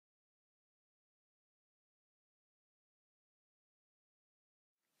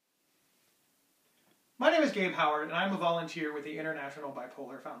My name is Gabe Howard, and I'm a volunteer with the International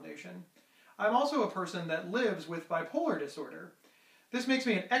Bipolar Foundation. I'm also a person that lives with bipolar disorder. This makes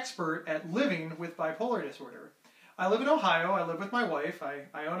me an expert at living with bipolar disorder. I live in Ohio, I live with my wife,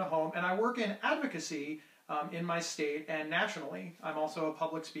 I own a home, and I work in advocacy in my state and nationally. I'm also a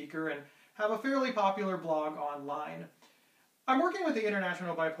public speaker and have a fairly popular blog online. I'm working with the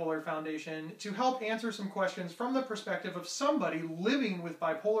International Bipolar Foundation to help answer some questions from the perspective of somebody living with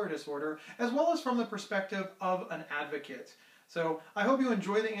bipolar disorder, as well as from the perspective of an advocate. So I hope you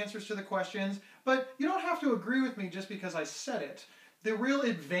enjoy the answers to the questions, but you don't have to agree with me just because I said it. The real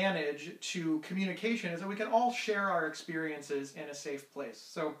advantage to communication is that we can all share our experiences in a safe place.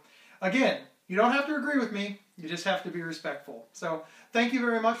 So again, you don't have to agree with me, you just have to be respectful. So thank you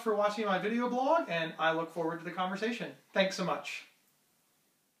very much for watching my video blog, and I look forward to the conversation. Thanks so much.